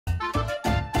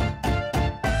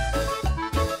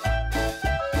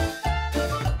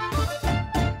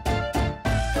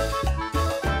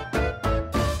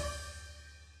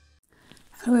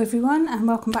Hello everyone and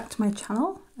welcome back to my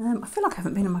channel. I feel like I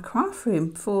haven't been in my craft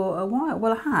room for a while.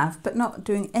 Well, I have, but not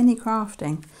doing any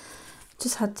crafting.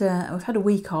 Just had we've had a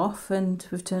week off and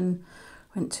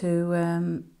went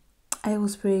to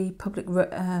Aylesbury Public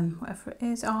whatever it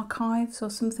is, archives or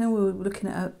something. We were looking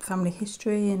at family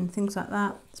history and things like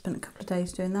that. Spent a couple of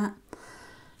days doing that.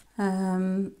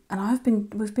 And my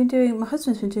husband's been doing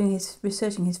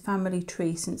researching his family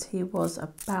tree since he was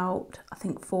about, I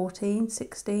think, 14,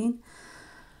 16.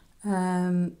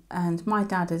 And my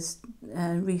dad has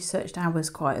researched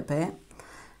ours quite a bit,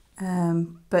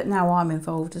 but now I'm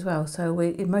involved as well. So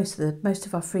most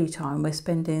of our free time we're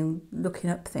spending looking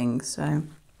up things. So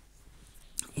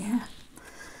yeah,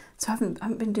 so I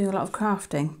haven't been doing a lot of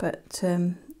crafting, but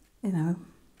you know,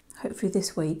 hopefully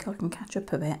this week I can catch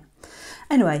up a bit.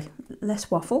 Anyway,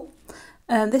 less waffle.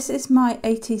 This is my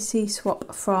ATC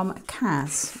swap from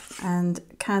Caz, and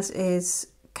Caz is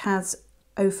Caz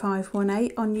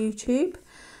 0518 on YouTube,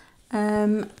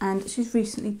 and she's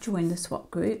recently joined the swap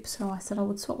group, so I said I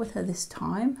would swap with her this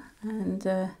time,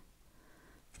 and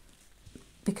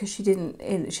because she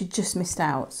just missed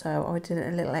out, so I did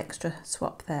a little extra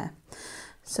swap there.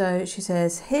 So she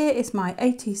says, here is my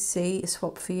ATC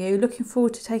swap for you. Looking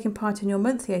forward to taking part in your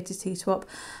monthly ATC swap.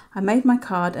 I made my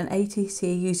card and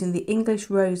ATC using the English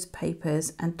rose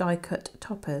papers and die cut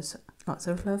toppers. Lots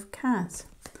of love, Caz.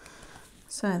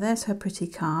 So there's her pretty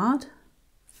card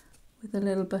with a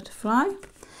little butterfly,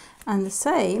 and the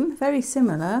same, very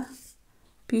similar,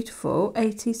 beautiful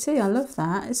ATC. I love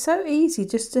that. It's so easy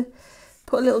just to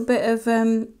put a little bit of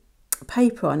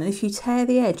paper on, and if you tear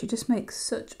the edge, it just makes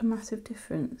such a massive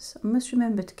difference. I must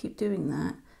remember to keep doing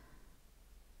that.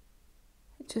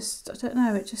 It just, I don't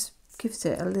know, it just gives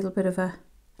it a little bit of a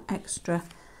extra.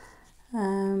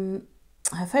 Her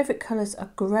favourite colours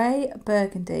are grey,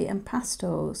 burgundy and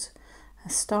pastels. Her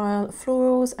style,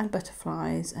 florals and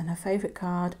butterflies, and her favourite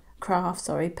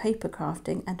paper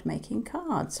crafting and making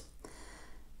cards.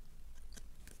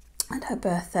 And her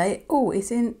birthday, is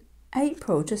in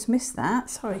April, just missed that,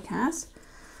 sorry Caz.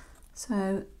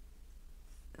 So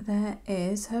there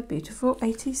is her beautiful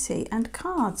ATC and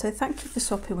card. So thank you for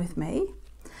swapping with me.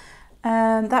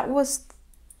 That was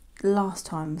last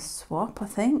time's swap, I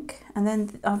think, and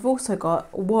then I've also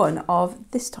got one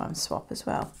of this time's swap as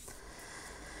well.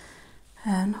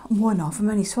 And I'm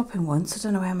only swapping once, I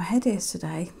don't know where my head is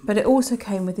today. But it also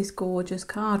came with this gorgeous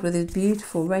card with this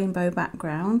beautiful rainbow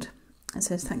background. It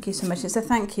says thank you so much. It's a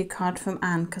thank you card from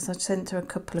Anne, because I sent her a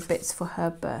couple of bits for her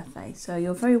birthday. So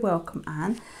you're very welcome,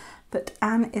 Anne. But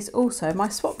Anne is also my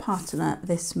swap partner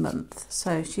this month.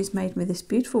 So she's made me this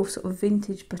beautiful sort of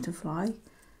vintage butterfly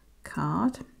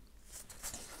card.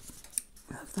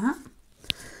 Love that.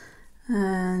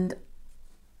 And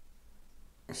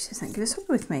she says thank you for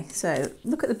swapping with me. So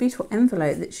look at the beautiful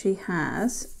envelope that she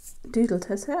has doodled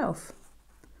herself.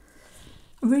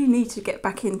 I really need to get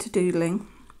back into doodling.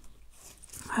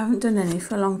 I haven't done any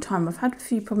for a long time. I've had a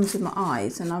few problems with my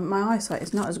eyes, and my eyesight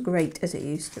is not as great as it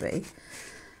used to be.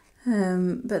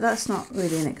 But that's not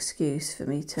really an excuse for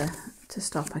me to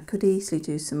stop. I could easily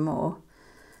do some more.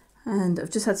 And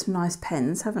I've just had some nice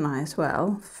pens, haven't I, as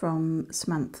well, from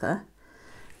Samantha.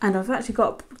 And I've actually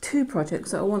got two projects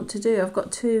that I want to do. I've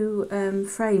got two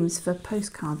frames for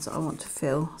postcards that I want to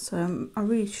fill. So I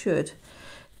really should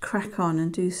crack on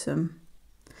and do some.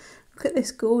 Look at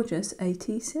this gorgeous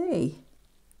ATC.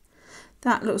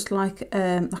 That looks like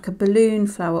a balloon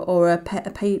flower or a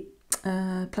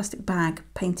plastic bag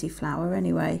painty flower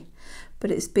anyway.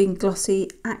 But it's been glossy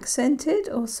accented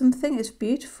or something. It's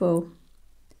beautiful.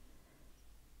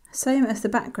 Same as the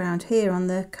background here on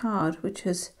the card, which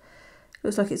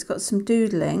looks like it's got some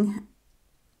doodling.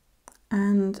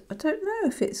 And I don't know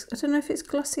if it's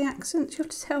glossy accents. You have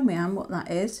to tell me, Anne, what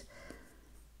that is.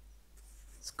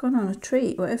 It's gone on a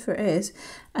treat, whatever it is,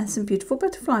 and some beautiful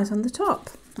butterflies on the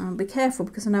top. I'll be careful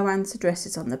because I know Anne's address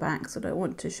is on the back, so I don't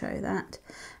want to show that.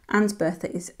 Anne's birthday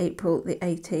is April the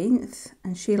 18th,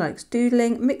 and she likes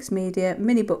doodling, mixed media,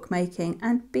 mini bookmaking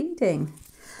and beading.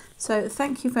 So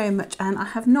thank you very much, Anne. I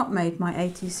have not made my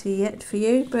ATC yet for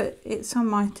you, but it's on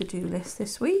my to-do list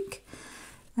this week.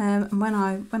 And when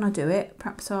I do it,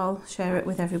 perhaps I'll share it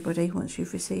with everybody once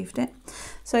you've received it.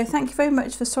 So thank you very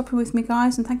much for stopping with me,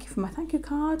 guys, and thank you for my thank you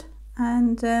card.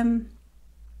 And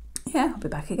yeah, I'll be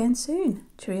back again soon.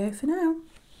 Cheerio for now.